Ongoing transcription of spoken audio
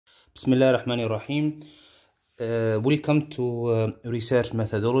Bismillah ar-Rahman ar-Rahim. Welcome to research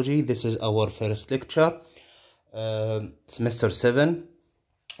methodology. This is our first lecture, semester 7.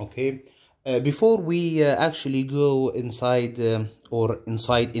 Okay. Before we actually go inside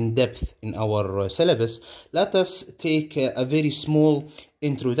in depth in our syllabus, let us take a very small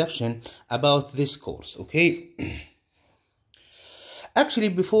introduction about this course. Okay. Actually,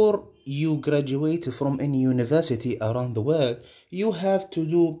 before you graduate from any university around the world, you have to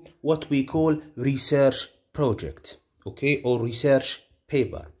do what we call research project, okay, or research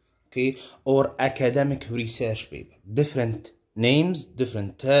paper, okay, or academic research paper. Different names,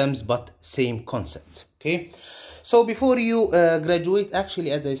 different terms, but same concept, okay. So before you graduate,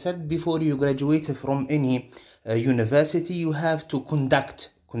 actually, as I said, before you graduate from any university, you have to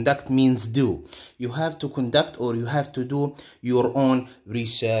conduct means do. You have to conduct, or you have to do your own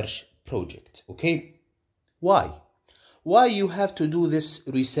research project, okay. Why you have to do this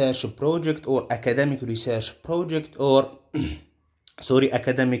research project or academic research project or sorry,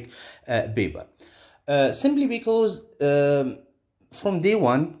 academic paper? Simply because from day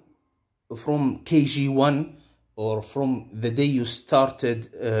one, from KG1, or from the day you started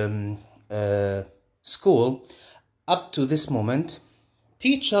school up to this moment,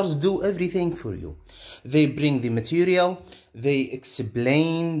 teachers do everything for you. They bring the material, they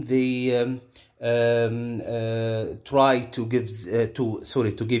explain, they try to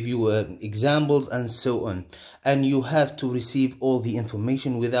give you examples and so on, and you have to receive all the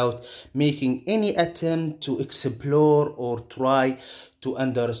information without making any attempt to explore or try to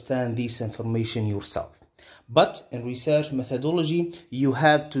understand this information yourself. But in research methodology, you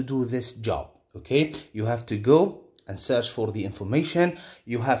have to do this job, okay. You have to go and search for the information.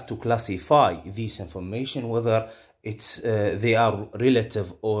 You have to classify this information, whether it's they are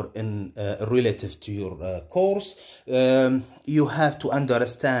relative or in relative to your course. You have to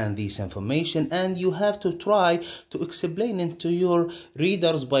understand this information, and you have to try to explain it to your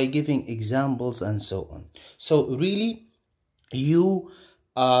readers by giving examples and so on. So really, you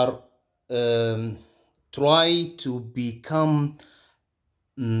are try to become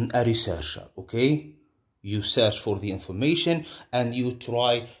a researcher, okay. You search for the information and you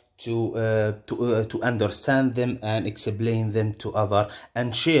try to understand them and explain them to others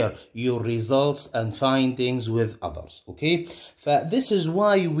and share your results and findings with others, okay. This is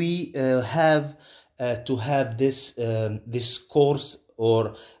why we have to have this this course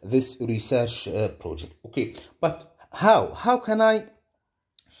or this research project, okay. But how can I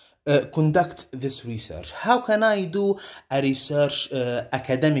conduct this research? How can I do a research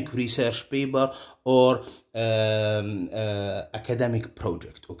academic research paper or academic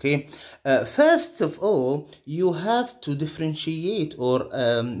project, okay. First of all, you have to differentiate or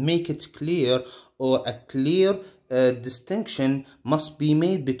make it clear, or a clear distinction must be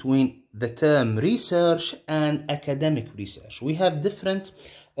made between the term research and academic research. We have different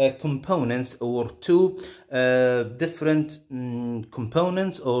components, or two different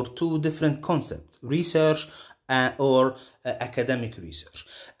components, or two different concepts: research or academic research.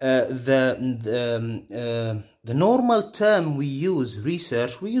 The normal term we use,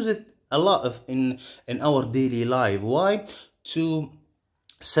 research, we use it a lot in our daily life. Why? To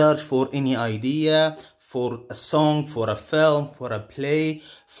search for any idea, for a song, for a film, for a play,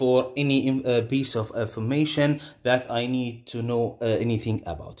 for any piece of information that I need to know anything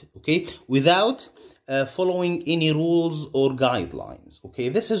about it, okay, without following any rules or guidelines, okay.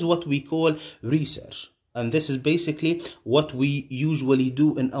 This is what we call research, and this is basically what we usually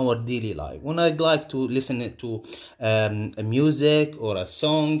do in our daily life. When I'd like to listen to a music or a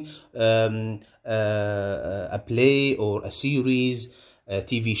song, a play or a series,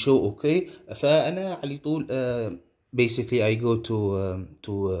 TV show, okay, فأنا على طول basically I go to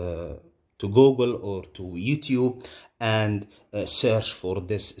Google or to YouTube and search for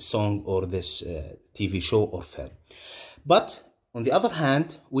this song or this TV show or film. But on the other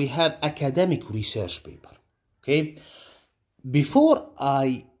hand, we have academic research paper, okay. Before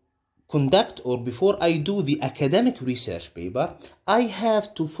I conduct, or before I do the academic research paper, I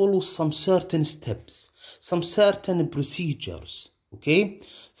have to follow some certain steps, some certain procedures, okay.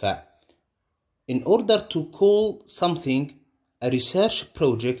 In order to call something a research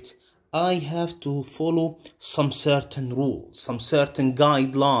project, I have to follow some certain rules, some certain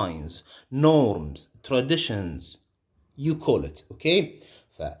guidelines, norms, traditions, you call it, okay.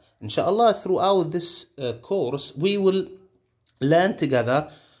 Inshallah, throughout this course, we will learn together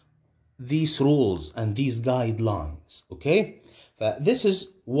these rules and these guidelines, okay. This is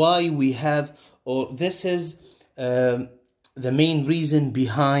why we have, or this is the main reason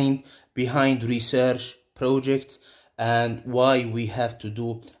behind research projects and why we have to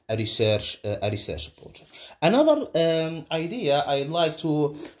do a research project. Another idea I'd like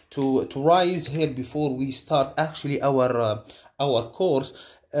to raise here before we start actually our course.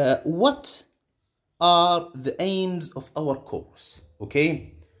 What are the aims of our course?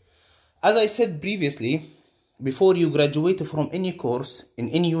 Okay, as I said previously, before you graduate from any course in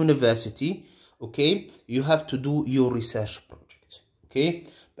any university, okay, you have to do your research project. Okay,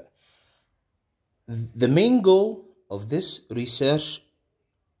 the main goal of this research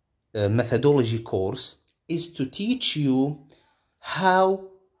methodology course is to teach you how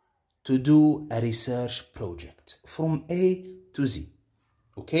to do a research project from A to Z.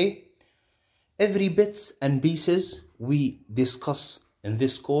 Okay, every bits and pieces we discuss in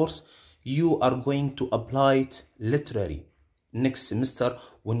this course, you are going to apply it literally next semester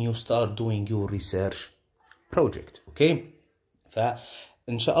when you start doing your research project. Okay,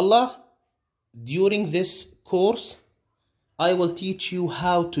 inshallah, during this course I will teach you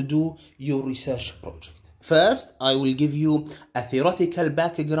how to do your research project. First, I will give you a theoretical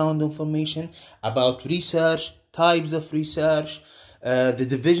background information about research, types of research, the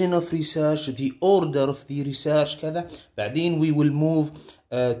division of research, the order of the research كذا. بعدين we will move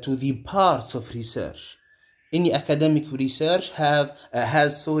to the parts of research. Any academic research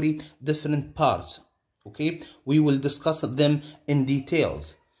has different parts. Okay, we will discuss them in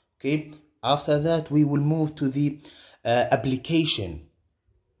details. Okay, after that we will move to the application.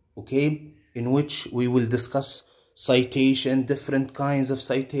 Okay, in which we will discuss citation, different kinds of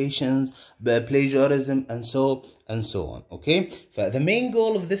citations, plagiarism, and so on. Okay, the main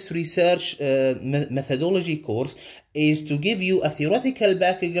goal of this research methodology course is to give you a theoretical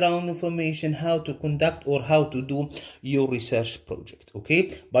background information how to conduct or how to do your research project.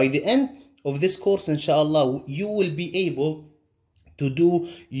 Okay, by the end of this course, inshallah, you will be able to do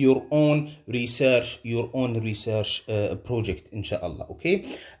your own research project, inshallah.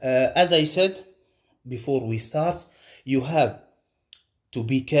 Okay, as I said before we start, you have to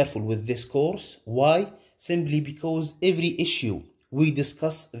be careful with this course. Why? Simply because every issue we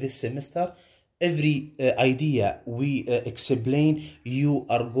discuss this semester, every idea we explain, you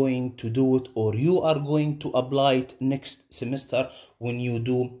are going to do it, or you are going to apply it next semester when you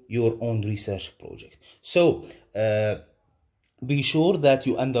do your own research project. So be sure that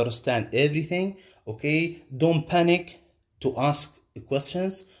you understand everything. Okay, don't panic to ask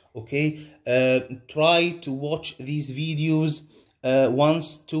questions. Okay, try to watch these videos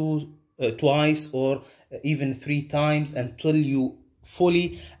once, twice, or even 3 times until you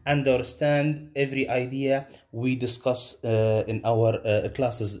fully understand every idea we discuss in our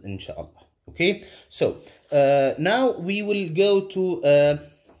classes, inshallah. Okay, so now we will go to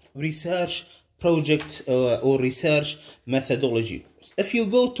research project or research methodology. If you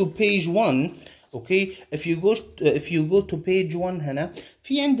go to page 1, okay, if you go to page 1 هنا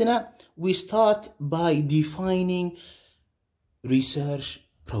في عندنا, we start by defining research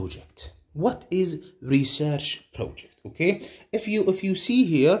project. What is research project? Okay, if you see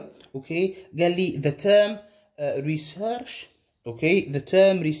here, okay, قال لي the term research. Okay, the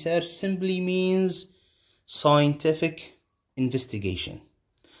term research simply means scientific investigation.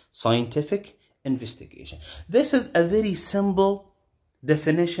 This is a very simple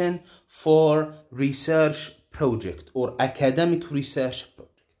definition for research project or academic research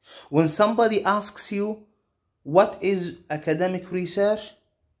project. When somebody asks you what is academic research,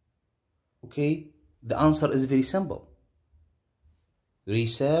 okay, the answer is very simple.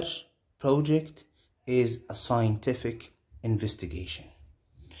 Research project is a scientific investigation.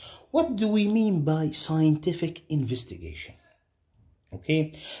 What do we mean by scientific investigation?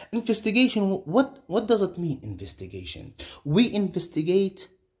 Okay, investigation, what does it mean, investigation? We investigate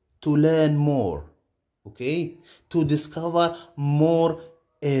to learn more, okay, to discover more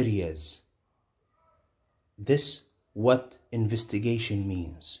areas. This what investigation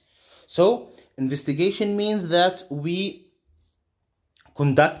means. So investigation means that we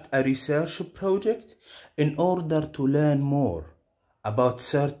conduct a research project in order to learn more about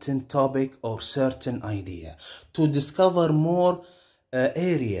certain topic or certain idea, to discover more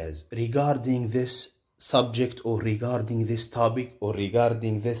areas regarding this subject or regarding this topic or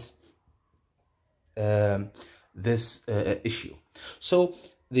regarding this issue. So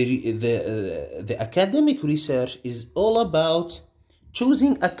the academic research is all about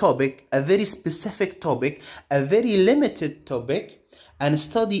choosing a topic, a very specific topic, a very limited topic, and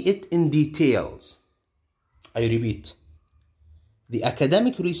study it in details. I repeat, the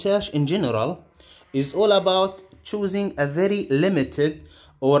academic research in general is all about choosing a very limited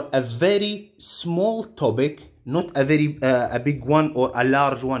or a very small topic, not a very a big one or a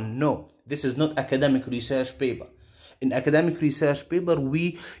large one. No, this is not academic research paper. In academic research paper,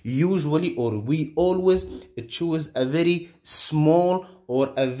 we usually or we always choose a very small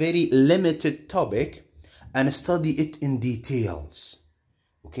or a very limited topic and study it in details,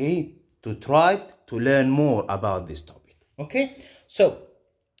 okay, to try to learn more about this topic. Okay, so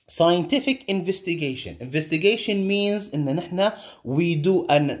scientific investigation. Investigation means in نحن we do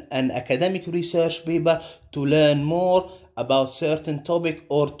an academic research paper to learn more about certain topic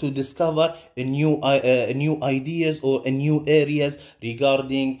or to discover a new ideas or a new areas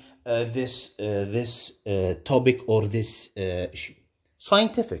regarding this topic or this issue.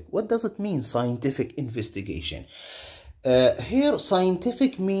 Scientific. What does it mean, scientific investigation? Here,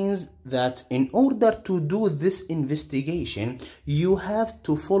 scientific means that in order to do this investigation, you have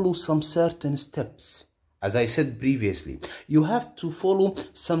to follow some certain steps. As I said previously, you have to follow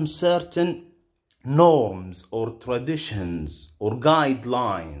some certain norms or traditions or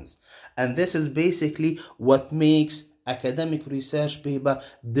guidelines. And this is basically what makes academic research paper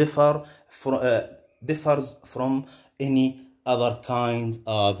differs from any other kind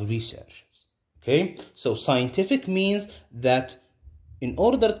of research. Okay, so scientific means that in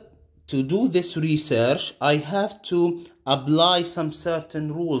order to do this research, I have to apply some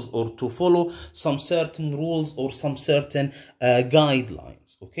certain rules or to follow some certain rules or some certain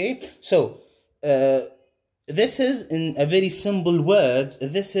guidelines. Okay, so this is in a very simple words.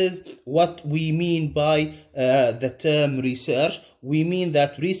 This is what we mean by the term research. We mean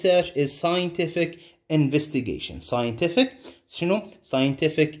that research is scientific investigation. Scientific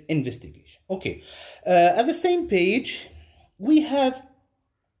investigation. Okay, at the same page, we have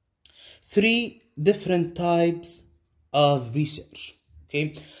 3 different types of research.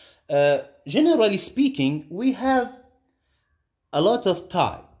 Okay, generally speaking, we have a lot of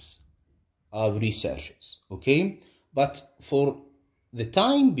types of researches. Okay, but for the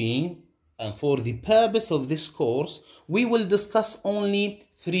time being and for the purpose of this course, we will discuss only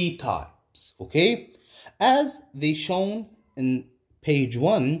 3 types. Okay, as they shown in page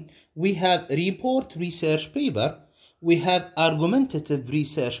 1, we have report research paper, we have argumentative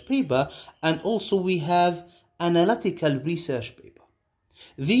research paper, and also we have analytical research paper.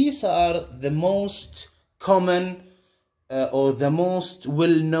 These are the most common or the most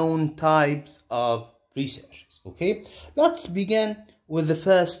well-known types of researches. Okay, let's begin with the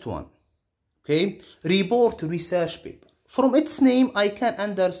first one. Okay, report research paper. From its name, I can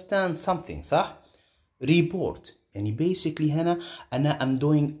understand something, صح? Report. يعني basically هنا أنا am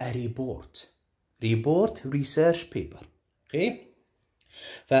doing a report research paper. Okay,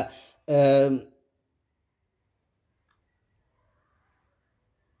 ف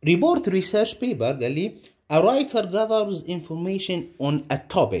report research paper قال لي a writer gathers information on a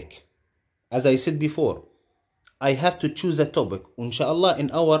topic. As I said before, I have to choose a topic. Inshallah, in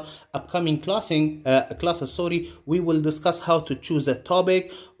our upcoming classes, we will discuss how to choose a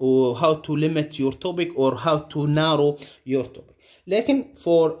topic or how to limit your topic or how to narrow your topic. Like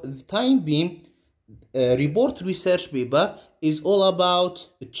for the time being, report research paper is all about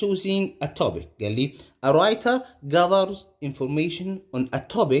choosing a topic. A writer gathers information on a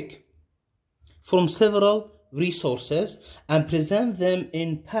topic from several resources and present them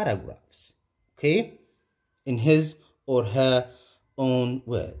in paragraphs. Okay, in his or her own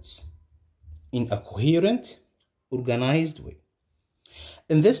words, in a coherent, organized way.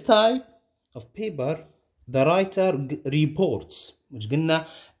 In this type of paper, the writer reports, which قلنا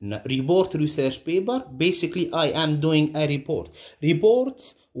report research paper. Basically, I am doing a report.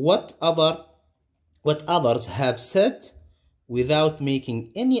 Reports what others have said without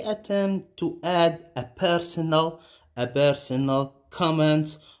making any attempt to add a personal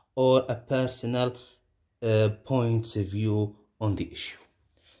comment or a personal points of view on the issue.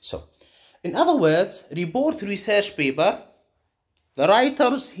 So, in other words, report research paper, the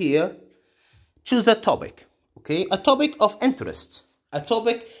writers here choose a topic, okay, a topic of interest, a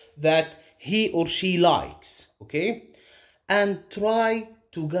topic that he or she likes, okay, and try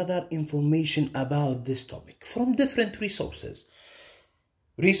to gather information about this topic from different resources.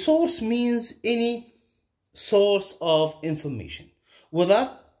 Resource means any source of information,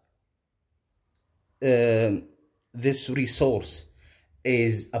 whether this resource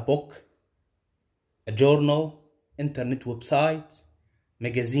is a book, a journal, internet website,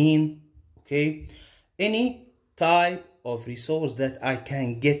 magazine, okay, any type of resource that I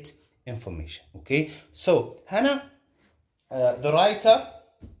can get information. Okay, so Hannah, the writer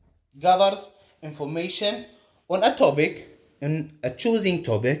gathers information on a topic, in a choosing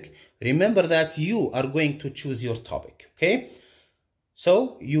topic. Remember that you are going to choose your topic. Okay,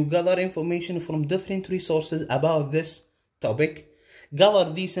 so you gather information from different resources about this topic,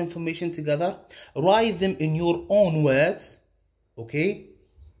 gather these information together, write them in your own words, okay,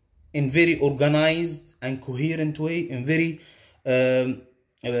 in very organized and coherent way, in very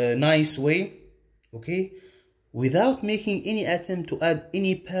nice way, okay, without making any attempt to add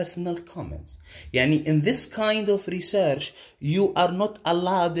any personal comments. Yani in this kind of research, you are not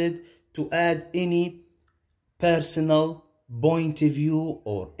allowed to add any personal point of view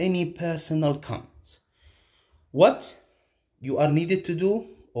or any personal comments. What you are needed to do,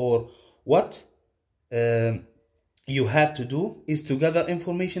 or what you have to do, is to gather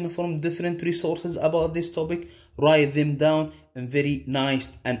information from different resources about this topic, write them down in very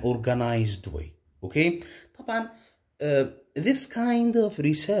nice and organized way. Okay, طبعا this kind of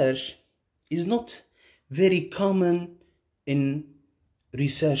research is not very common in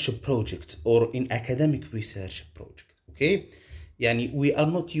research projects or in academic research project. Okay, يعني we are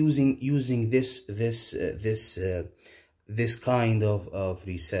not using this kind of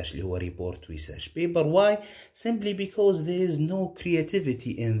research اللي هو report research paper. Why? Simply because there is no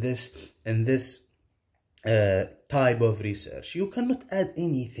creativity in this type of research. You cannot add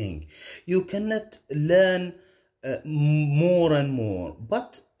anything. You cannot learn more and more.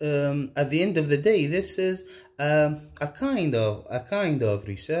 But at the end of the day, this is a kind of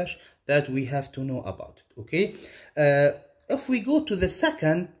research that we have to know about. Okay. If we go to the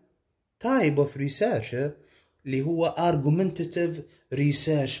second type of research, اللي هو argumentative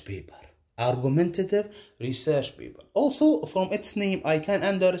research paper. Argumentative research paper. Also, from its name, I can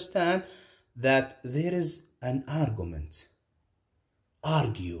understand that there is an argument.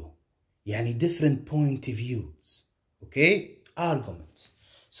 Argue. يعني different point of views. Okay? Argument.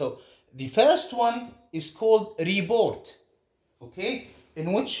 So, the first one is called report. Okay?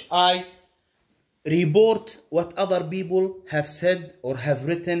 In which I report what other people have said or have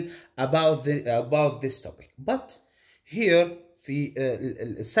written about this topic. But here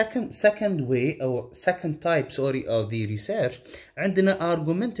the second way or second type of the research, عندنا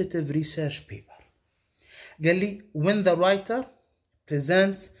argumentative research paper. قال لي when the writer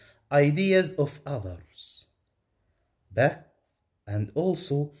presents ideas of others and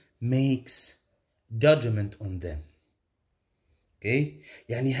also makes judgment on them. Okay,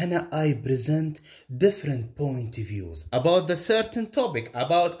 يعني هنا I present different point of views about the certain topic,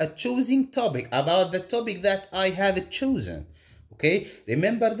 about a choosing topic, about the topic that I have chosen. Okay,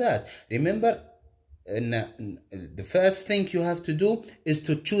 remember that. Remember, the first thing you have to do is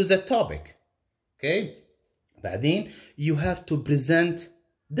to choose a topic. Okay, بعدين you have to present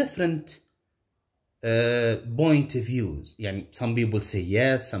different point of views. يعني some people say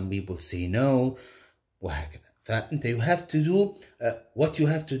yes, some people say no, وهكذا. فأنت you have to do what you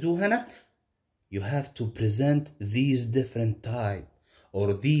have to do هنا, you have to present these different type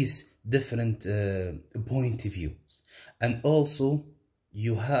or these different point of views, and also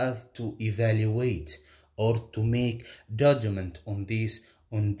you have to evaluate or to make judgment on these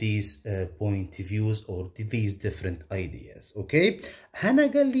point of views or these different ideas. Okay,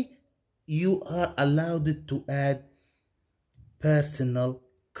 هنا قال لي you are allowed to add personal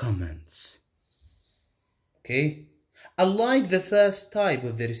comments. Okay, unlike the first type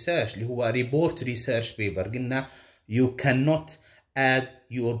of the research اللي هو report research paper, قلنا you cannot add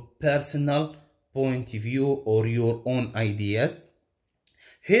your personal point of view or your own ideas.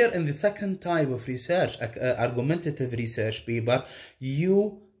 Here in the second type of research, argumentative research paper,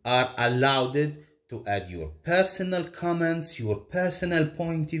 you are allowed to add your personal comments, your personal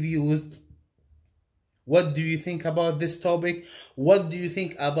point of views. What do you think about this topic? What do you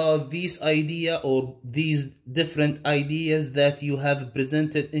think about this idea or these different ideas that you have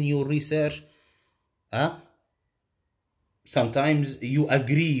presented in your research? Sometimes you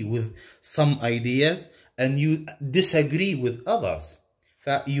agree with some ideas and you disagree with others.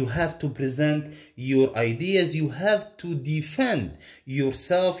 You have to present your ideas, you have to defend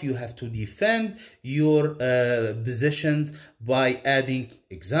yourself, you have to defend your positions by adding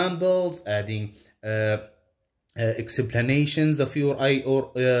examples, adding explanations of your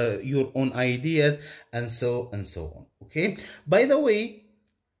own ideas, and so on. Okay, by the way,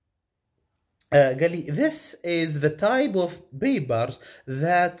 this is the type of papers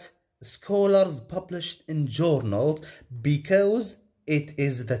that scholars published in journals because it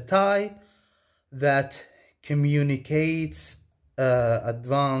is the type that communicates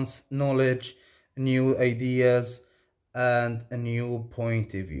advanced knowledge, new ideas, and a new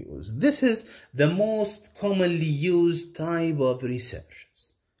point of views. This is the most commonly used type of research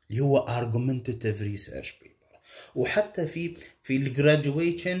اللي هو argumentative research paper. وحتى في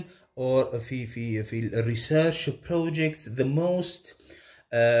الgraduation or في research projects, the most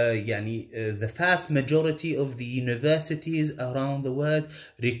the vast majority of the universities around the world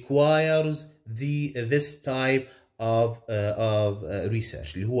requires this type of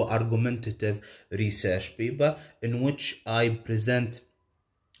research اللي هو argumentative research paper in which I present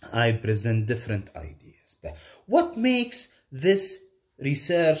different ideas. But what makes this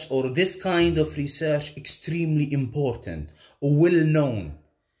research or this kind of research extremely important or well known?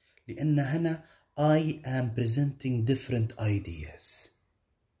 لأن هنا I am presenting different ideas.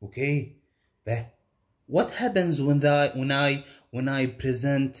 Okay? But what happens when I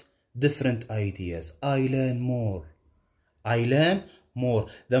present different ideas? I learn more.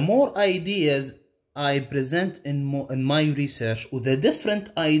 The more ideas I present in my research, or the different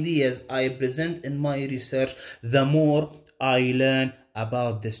ideas I present in my research, the more I learn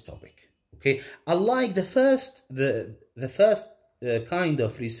about this topic. Okay, unlike the first kind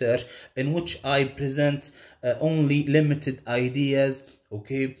of research in which I present only limited ideas.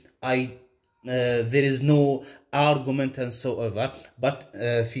 Okay, there is no argument and so ever. But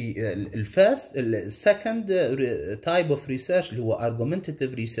في second type of research اللي هو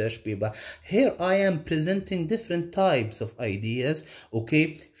argumentative research paper, here I am presenting different types of ideas.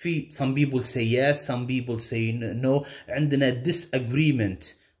 Okay, some people say yes, some people say no. عندنا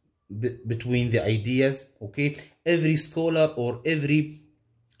disagreement between the ideas. Okay, every scholar or every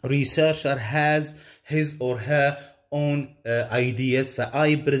researcher has his or her own ideas.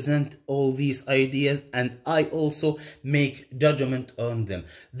 I present all these ideas and I also make judgment on them.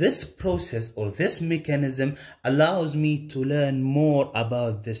 This process or this mechanism allows me to learn more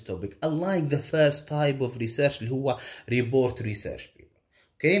about this topic, unlike the first type of research اللي هو report research paper.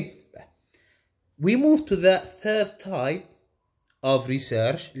 Okay, we move to the third type of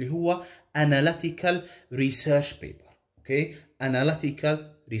research اللي هو analytical research paper. Okay, analytical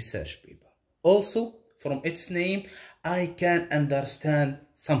research paper. Also, from its name, I can understand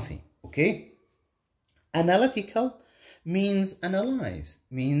something. Okay, analytical means analyze.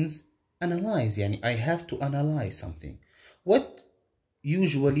 يعني I have to analyze something. What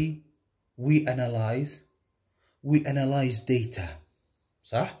usually we analyze data.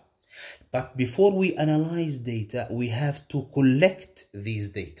 صح? But before we analyze data, we have to collect these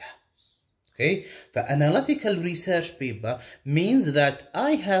data. Okay, the analytical research paper means that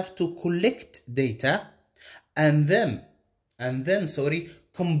I have to collect data and then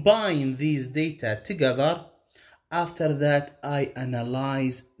combine these data together. After that, I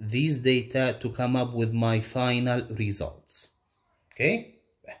analyze these data to come up with my final results. Okay,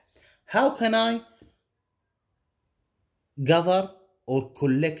 how can I gather or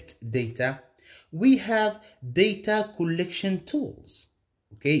collect data? We have data collection tools.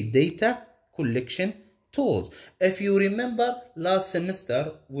 Okay, data collection tools. If you remember last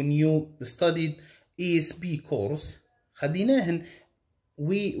semester when you studied ESP course,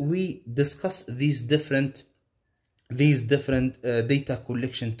 we discussed these different data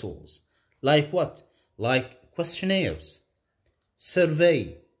collection tools. Like what? Like questionnaires,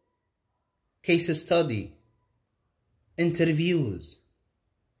 survey, case study, interviews,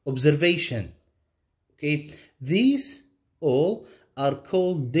 observation. Okay, these all are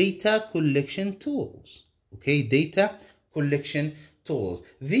called data collection tools. Okay, data collection tools.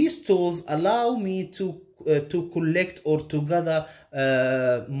 These tools allow me to collect or to gather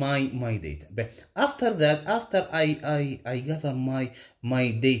my data. But after that, after I gather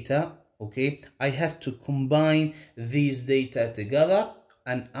my data, okay, I have to combine these data together,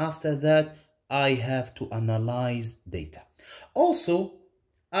 and after that I have to analyze data. Also,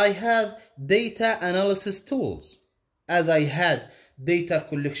 I have data analysis tools. As I had data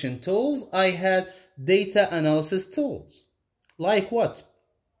collection tools, I had data analysis tools. Like what?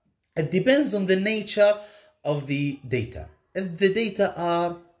 It depends on the nature of the data. If the data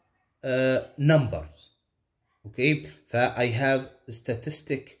are numbers, okay, I have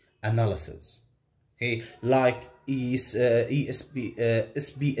statistic analysis, okay, like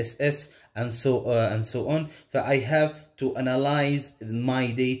SPSS and so on. I have to analyze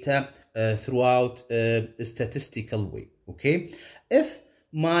my data throughout a statistical way. Okay, if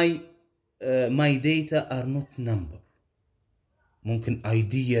my data are not number, ممكن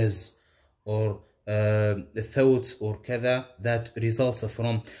ideas or thoughts or كذا that results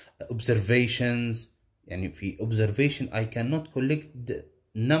from observations. يعني في observation I cannot collect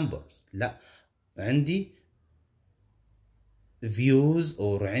numbers. لا, عندي views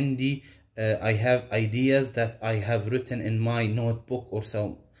or عندي I have ideas that I have written in my notebook or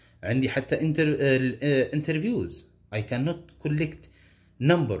so. عندي حتى interviews. I cannot collect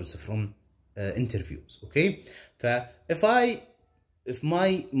numbers from interviews. Okay, if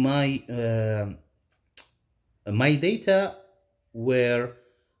my data were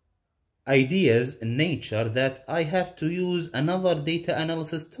ideas in nature that I have to use another data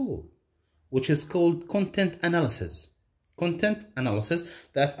analysis tool, which is called content analysis. Content analysis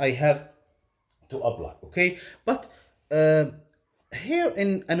that I have to apply, okay? But here in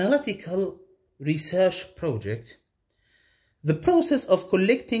analytical research project, the process of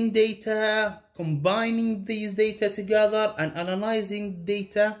collecting data, combining these data together and analyzing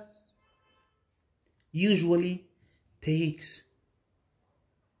data usually takes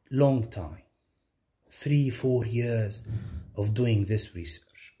long time, 3-4 years of doing this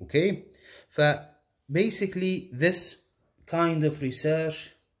research, okay? Basically this kind of research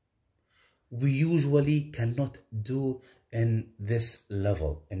we usually cannot do in this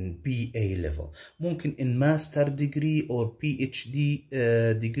level, in BA level. ممكن in master degree or PhD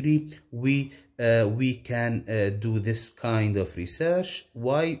degree we can do this kind of research.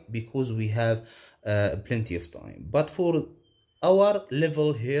 Why? Because we have plenty of time. But for our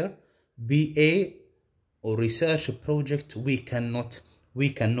level here, BA or research project, we cannot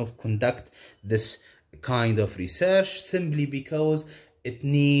conduct this kind of research simply because it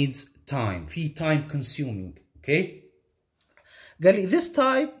needs time. Time consuming, okay? This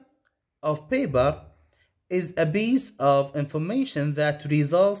type of paper is a piece of information that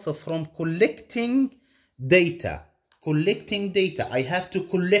results from collecting data. I have to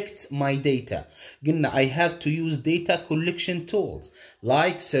collect my data. I have to use data collection tools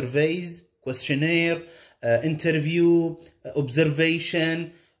like surveys, questionnaire, interview,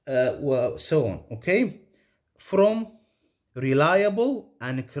 observation, so on, okay? From reliable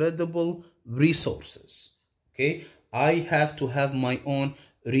and credible resources, okay? I have to have my own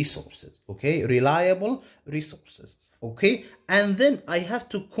resources, okay? Reliable resources, okay? And then I have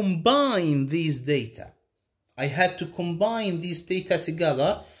to combine these data. I have to combine these data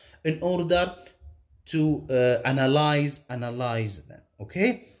together in order to analyze them,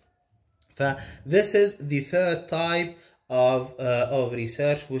 okay? This is the third type of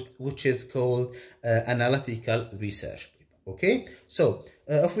research, which is called analytical research paper, okay? So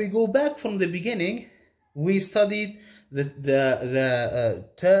if we go back from the beginning, we studied the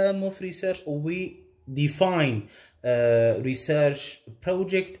term of research, or we define research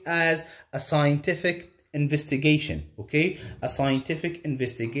project as a scientific investigation, okay? A scientific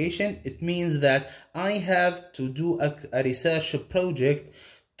investigation, it means that I have to do a research project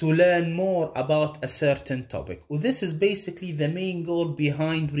to learn more about a certain topic. Well, this is basically the main goal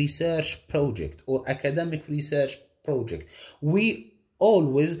behind research project or academic research project. We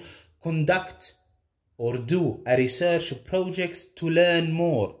always conduct or do a research projects to learn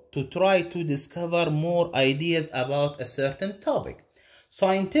more, to try to discover more ideas about a certain topic.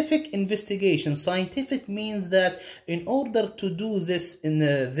 Scientific investigation. Scientific means that in order to do this in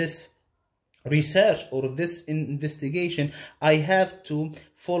this research or this investigation, I have to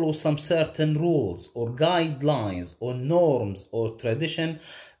follow some certain rules or guidelines or norms or traditions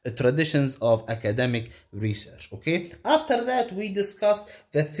of academic research, okay? After that, we discussed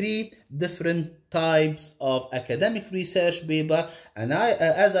the 3 different types of academic research paper, and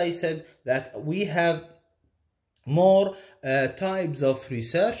as I said, that we have more types of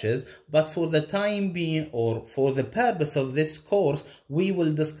researches, but for the time being, or for the purpose of this course, we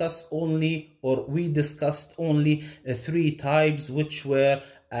will discuss only, or we discussed only 3 types, which were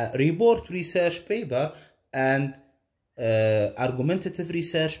report research paper and argumentative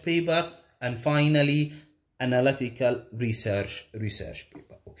research paper, and finally analytical research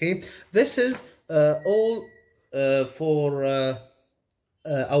paper, okay? This is all for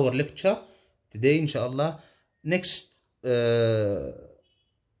our lecture today, inshallah. Next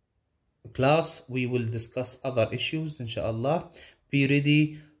class we will discuss other issues, inshallah. Be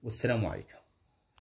ready. Wassalamu alaikum.